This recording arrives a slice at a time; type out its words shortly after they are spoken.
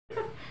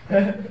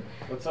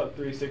What's up,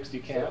 360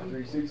 Cam?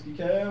 360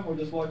 Cam, we're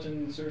just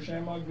watching Sir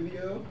Shamrock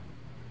video,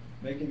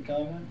 making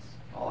comments.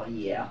 Oh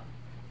yeah.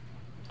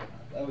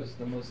 That was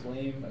the most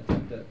lame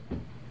attempt at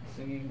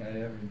singing I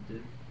ever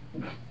did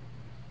in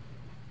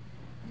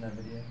that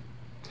video.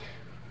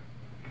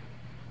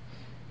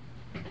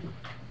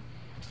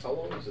 How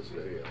long is this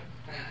video?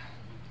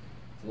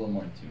 It's a little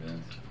more than 2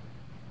 minutes.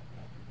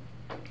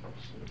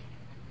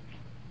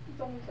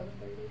 It's only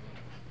 7:30.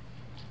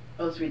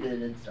 Oh, sweet, they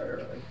did start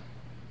early.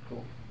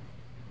 Cool.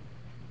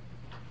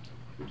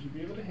 Would you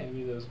be able to hand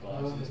me those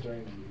glasses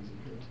during the music?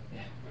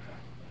 Yeah.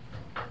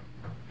 Okay.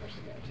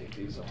 Actually, gotta take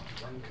these off.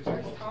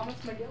 Where's Thomas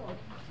McGill?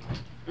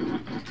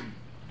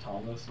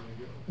 Thomas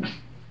McGill.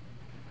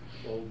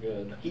 Oh,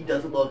 good. He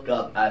doesn't look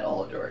up at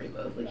all during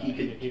those. Like No, he he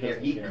couldn't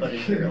doesn't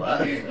care care.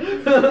 less.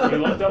 He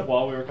looked up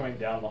while we were coming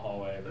down the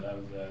hallway, but that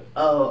was it.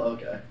 Oh,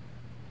 okay.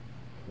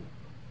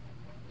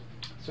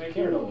 So he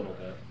cared a little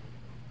bit.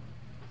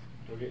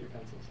 Go get your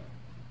pencils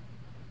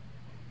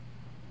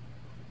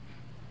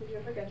Did you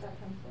ever get that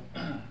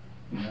pencil?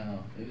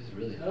 No, it was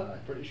really out. high.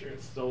 Pretty sure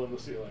it's still in the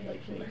ceiling, Like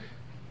actually.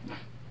 me.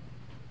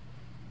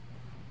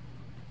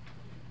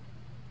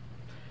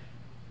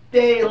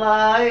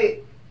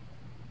 Daylight.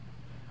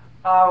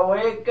 I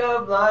wake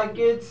up like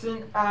it's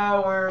an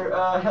hour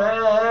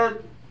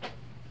ahead.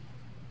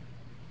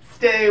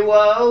 Stay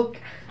woke.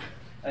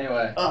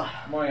 Anyway,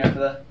 Ugh. morning after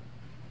that.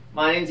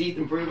 My name's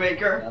Ethan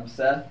Brubaker. I'm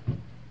Seth.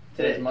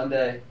 Today's Today-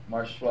 Monday,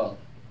 March 12th.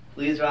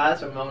 Please rise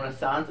for a moment of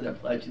silence and a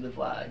pledge to the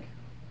flag.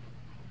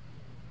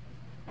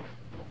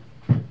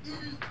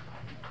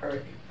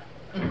 Alright.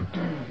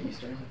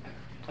 Eastern.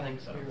 I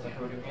think so. Is that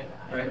how we're doing it?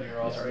 Right. Right. You're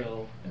all Sorry.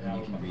 still And then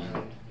you can read.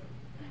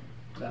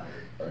 No.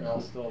 We're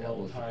all still a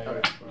little tired.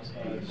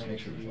 Okay. Just make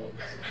sure we focus.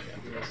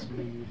 Yes,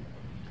 mood.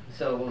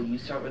 So will you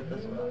start with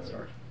this or I'll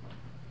start?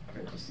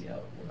 Okay, just see how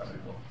it works.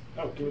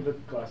 Oh, give me the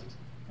glasses.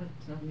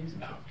 It's not music.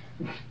 No.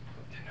 Didn't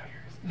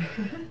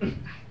know yours.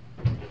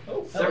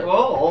 Oh, Sir,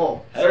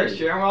 hello. Sir Hey.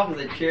 Shamrock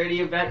is a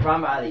charity event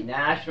run by the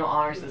National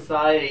Honor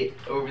Society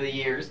over the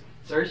years.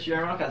 Sir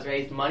Shamrock has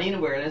raised money and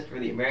awareness for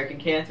the American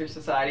Cancer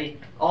Society,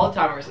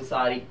 Alzheimer's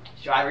Society,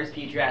 Shivers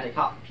Pediatric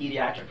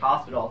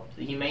Hospital,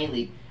 the Humane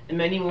League, and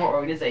many more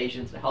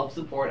organizations to help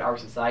support our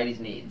society's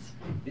needs.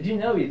 Did you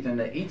know, Ethan,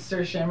 that each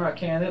Sir Shamrock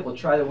candidate will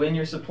try to win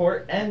your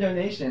support and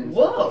donations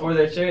Whoa. for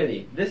their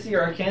charity? This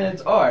year, our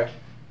candidates are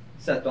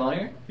Seth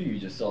Bollinger, who you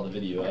just saw the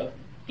video of,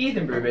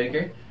 Ethan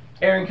Brubaker,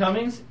 Aaron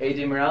Cummings,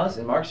 AJ Morales,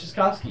 and Mark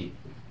Shaskovsky.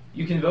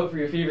 You can vote for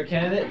your favorite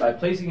candidate by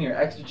placing your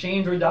extra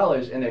change or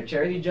dollars in their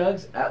charity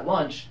jugs at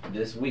lunch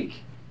this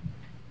week.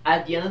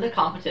 At the end of the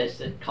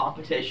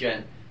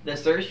competition, the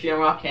Sir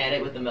Shamrock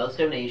candidate with the most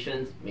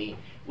donations, me,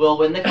 will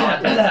win the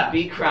contest,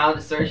 be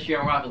crowned Sir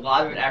Shamrock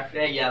live at after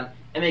AM,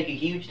 and make a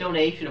huge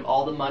donation of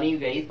all the money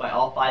raised by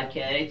all 5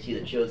 candidates to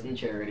the chosen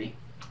charity.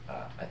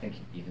 I think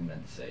Ethan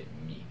meant to say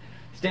me.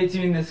 Stay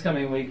tuned this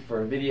coming week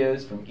for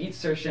videos from each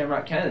Sir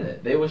Shamrock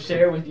candidate. They will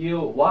share with you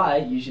why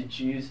you should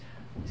choose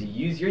to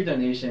use your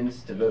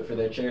donations to vote for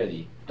their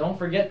charity. Don't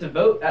forget to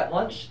vote at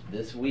lunch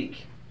this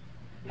week.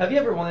 Have you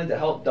ever wanted to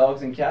help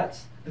dogs and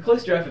cats? The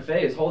Cloister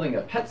FFA is holding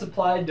a pet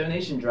supply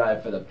donation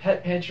drive for the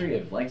Pet Pantry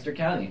of Lancaster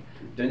County.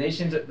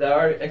 Donations that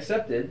are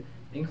accepted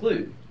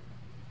include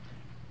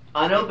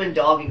Unopened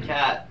dog and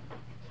cat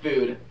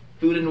food,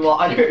 food and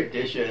water,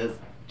 dishes,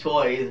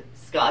 toys,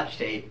 scotch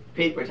tape,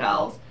 paper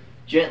towels,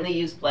 gently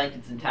used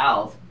blankets and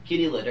towels,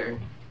 kitty litter,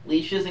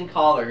 leashes and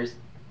collars,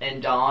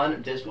 and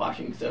Dawn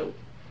dishwashing soap.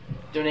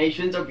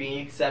 Donations are being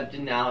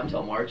accepted now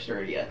until March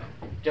 30th.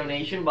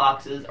 Donation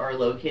boxes are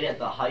located at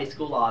the high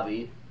school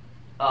lobby,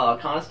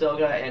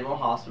 Conestoga Animal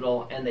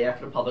Hospital, and the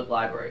Ephrata Public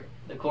Library.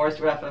 The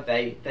Cloister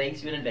FFA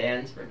thanks you in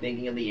advance for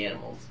thinking of the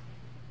animals.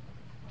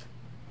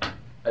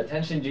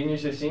 Attention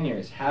juniors or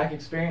seniors, Hack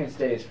Experience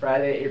Day is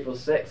Friday, April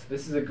 6th.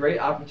 This is a great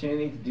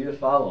opportunity to do the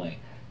following.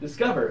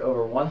 Discover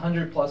over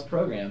 100 plus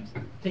programs,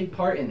 take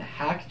part in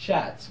hack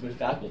chats with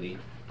faculty,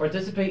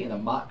 participate in a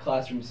mock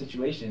classroom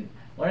situation,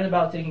 learn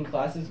about taking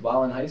classes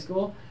while in high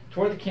school,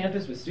 tour the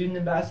campus with student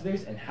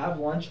ambassadors, and have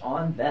lunch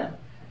on them.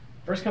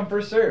 First come,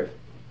 first serve.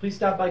 Please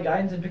stop by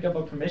guidance and pick up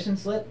a permission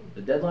slip.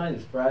 The deadline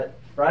is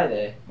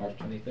Friday, March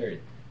 23rd.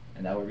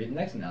 And now we'll read the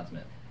next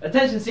announcement.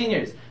 Attention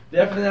seniors!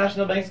 The Ephrata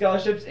National Bank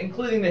Scholarships,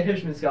 including the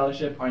Hirschman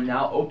Scholarship, are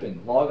now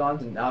open. Log on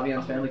to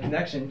Naviance Family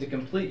Connection to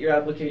complete your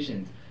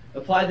applications.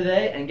 Apply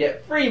today and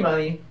get free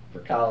money for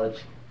college.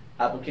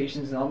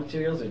 Applications and all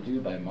materials are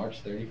due by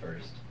March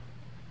 31st.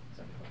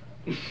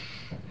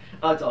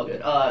 Oh, it's all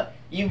good.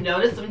 You've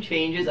noticed some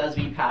changes as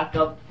we packed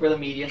up for the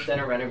Media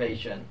Center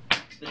renovation.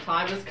 The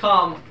time has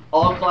come.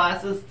 All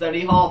classes,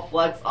 study hall,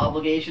 flex,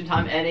 obligation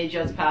time,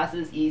 NHS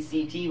passes,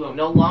 ECT will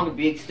no longer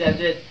be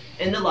accepted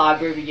in the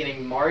library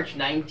beginning March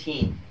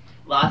 19th.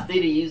 Last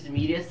day to use the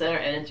Media Center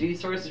and its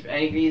resources for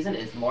any reason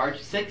is March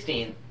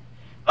 16th.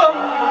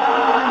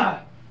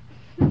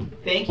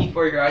 Thank you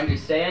for your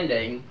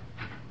understanding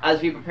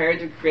as we prepare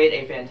to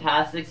create a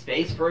fantastic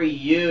space for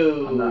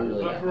you. I'm not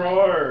really that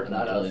Uproar. bad.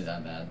 Not really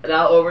that bad.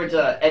 Now over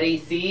to Eddie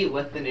C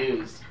with the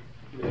news.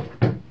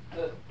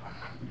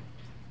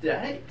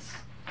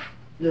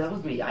 No, that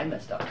was me. I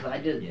messed up because I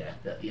did. Yeah,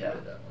 that. you Yeah.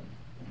 did that one.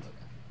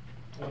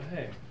 Oh,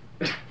 hey.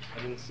 I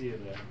didn't see you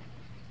there.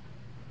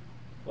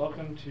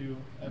 Welcome to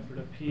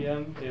Ephrata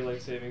PM Daylight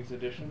Savings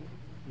Edition.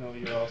 No,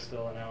 you're all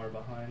still an hour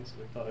behind, so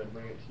we thought I'd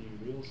bring it to you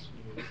real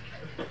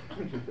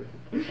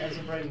smooth. As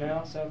of right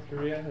now, South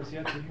Korea has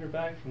yet to hear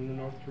back from the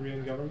North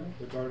Korean government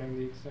regarding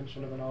the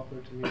extension of an offer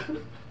to meet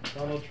with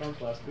Donald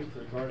Trump last week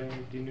regarding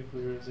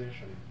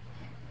denuclearization.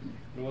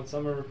 In what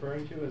some are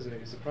referring to as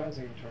a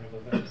surprising turn of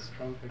events,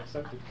 Trump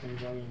accepted Kim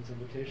Jong-un's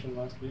invitation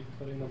last week,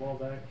 putting the ball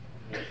back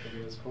in North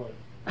Korea's court.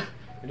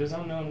 It is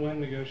unknown when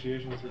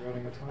negotiations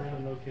regarding a time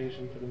and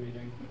location for the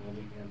meeting will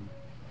begin.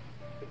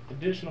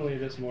 Additionally,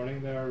 this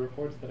morning there are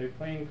reports that a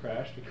plane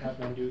crashed at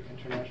Kathmandu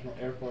International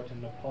Airport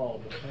in Nepal.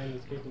 The plane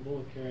is capable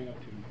of carrying up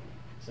to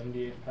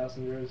 78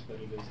 passengers, but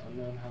it is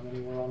unknown how many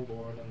were on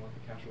board and what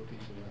the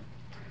casualties were.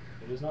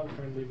 It is not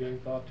currently being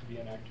thought to be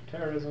an act of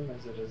terrorism,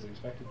 as it is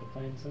expected the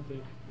plane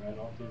simply ran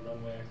off the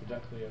runway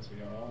accidentally, as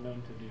we are all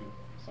known to do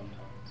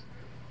sometimes.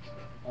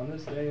 On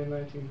this day in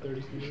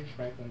 1933,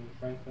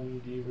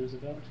 Franklin D.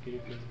 Roosevelt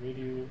gave his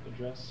radio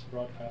address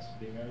broadcast to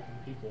the American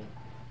people.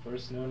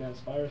 First known as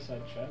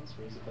Fireside Chats,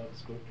 Roosevelt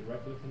spoke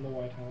directly from the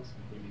White House,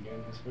 and he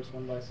began his first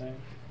one by saying,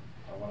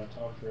 "I want to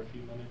talk for a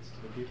few minutes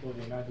to the people of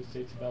the United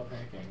States about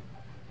banking,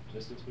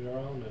 just as we are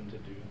all known to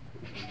do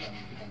from time to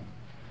time."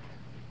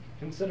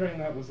 Considering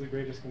that was the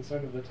greatest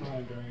concern of the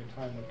time during a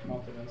time when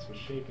confidence was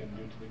shaken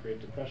due to the Great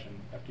Depression,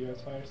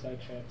 FDR's Fireside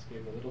Chats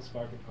gave a little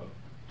spark of hope,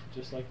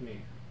 just like me,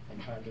 from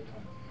time to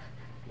time.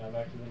 Now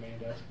back to the main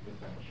desk with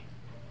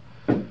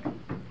lunch.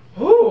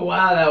 Ooh,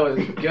 wow, that was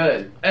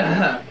good.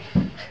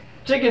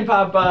 Chicken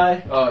pot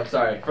pie. Oh,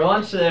 sorry. For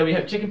lunch today, we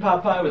have chicken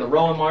pot pie with a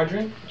roll of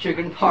margarine,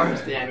 Chicken parm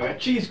sandwich,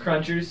 cheese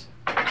crunchers,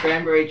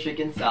 cranberry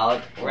chicken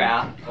salad,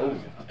 wrap, oh,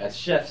 a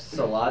chef's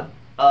salad,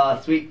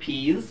 sweet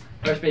peas,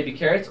 fresh baby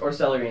carrots or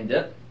celery and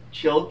dip.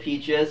 chilled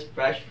peaches,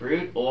 fresh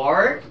fruit,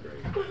 or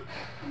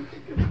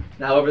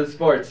Now over to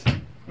sports.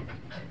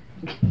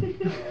 Okay,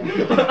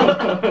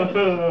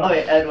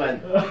 Edwin,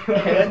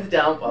 hands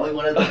down, probably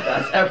one of the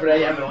best Ephrata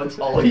AM moments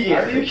all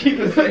year. How do you keep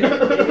a straight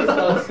face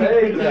while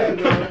saying that?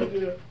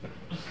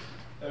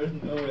 There's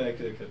no way I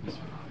could have kept this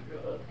straight.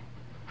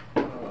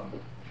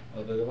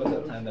 Although there was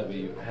that time that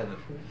we had the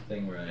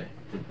thing where I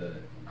did the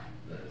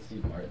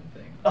Steve Martin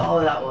thing.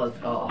 Oh, that was,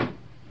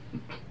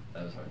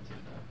 That was hard too.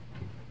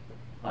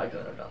 I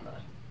could have done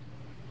that.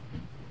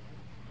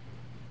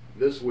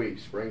 This week,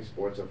 spring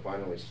sports have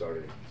finally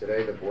started.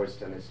 Today, the boys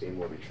tennis team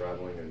will be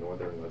traveling to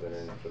northern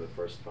Lebanon for the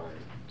first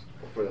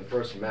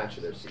match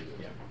of their season.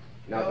 Yeah.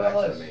 Now back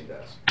to the main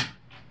desk.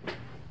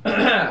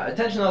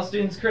 Attention all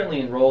students currently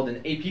enrolled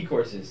in AP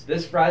courses.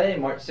 This Friday,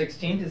 March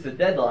 16th, is the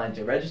deadline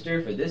to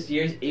register for this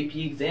year's AP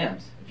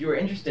exams. If you are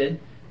interested,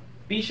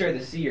 be sure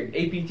to see your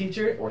AP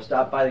teacher or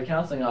stop by the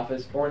counseling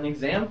office for an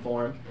exam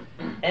form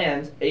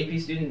and AP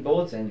student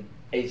bulletin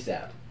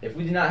ASAP. If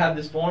we do not have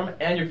this form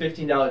and your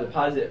 $15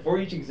 deposit for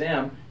each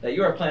exam that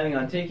you are planning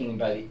on taking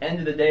by the end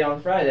of the day on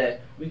Friday,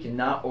 we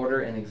cannot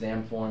order an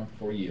exam form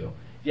for you.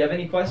 If you have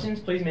any questions,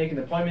 please make an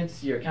appointment to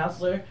see your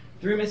counselor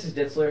through Mrs.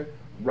 Ditzler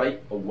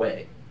right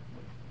away.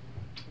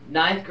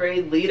 9th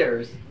grade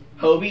leaders.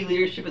 Hobie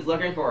Leadership is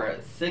looking for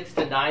 6th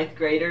to 9th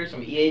graders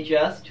from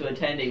EHS to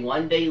attend a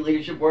one-day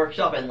leadership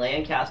workshop in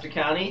Lancaster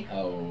County.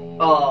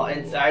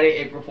 And Saturday,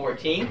 April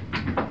 14th.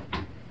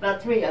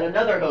 That's me at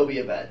another Hobie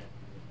event.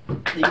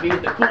 You can be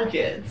with the cool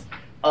kids.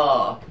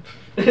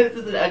 This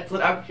is an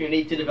excellent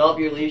opportunity to develop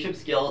your leadership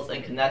skills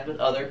and connect with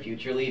other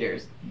future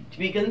leaders. To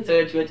be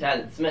considered to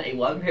attend, submit a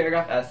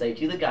one-paragraph essay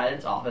to the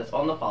guidance office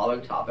on the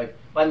following topic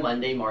by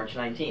Monday, March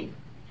 19th.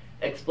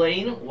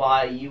 Explain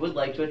why you would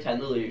like to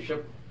attend the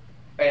leadership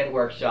and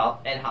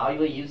workshop and how you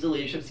will use the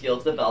leadership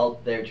skills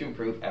developed there to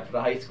improve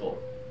Ephrata High School.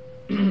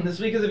 This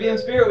week is a VM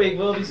Spirit Week.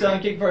 We'll be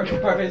selling cake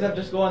parfaits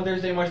after school on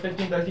Thursday, March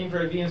 15th. Our theme for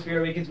a VM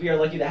Spirit Week is We Are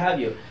Lucky to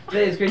Have You.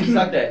 Today is Crazy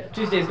Sock Day.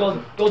 Tuesday is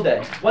Gold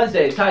Day.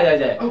 Wednesday is Tie-Dye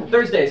Day.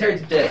 Thursday is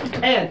Heritage Day.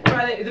 And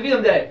Friday is a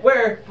VM Day.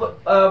 Wear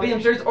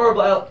VM shirts or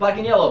black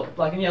and yellow.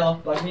 Black and yellow.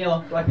 Black and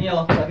yellow. Black and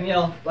yellow. Black and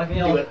yellow. Black and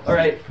yellow. All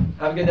right.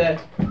 Have a good day.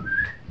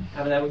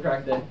 Have an Edwin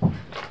Crack day.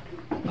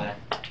 Bye.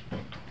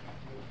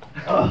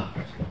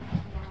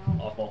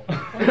 Awful.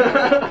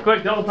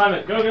 Quick, double time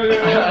it. Go, go, go, go,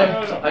 go,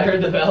 go. I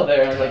heard the bell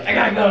there. I was like, I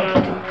gotta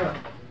go.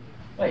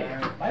 Wait,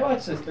 my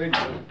watch says 30.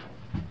 I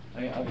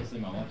mean, obviously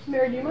my watch.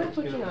 Mary, do you mind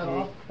switching that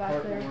off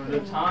back there? The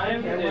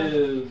time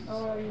is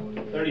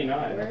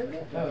 39. Where is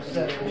it? Oh,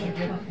 so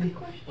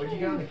where'd you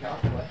get on the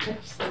calculator?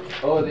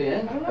 Oh, at the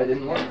end? I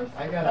didn't look.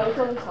 I got Oh, it's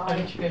on the side.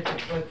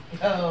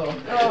 150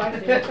 Oh. Oh, I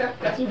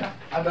see.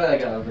 I bet I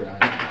got over on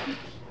it.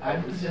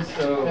 I'm just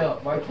so. No,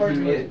 my partner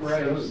you was get so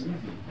Bryce. easy.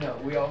 No,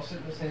 we all sit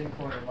in the same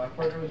corner. My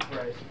partner was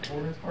Bryce.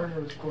 Corbin's partner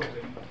was Corbin.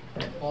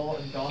 And Paul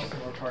and Dawson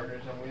were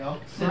partners, and we all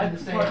sit in the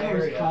same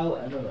area. Kyle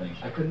Emmerling.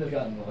 I couldn't have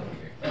gotten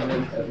luckier. He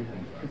knows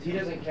everything. Because he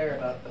doesn't care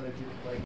about other people. Like,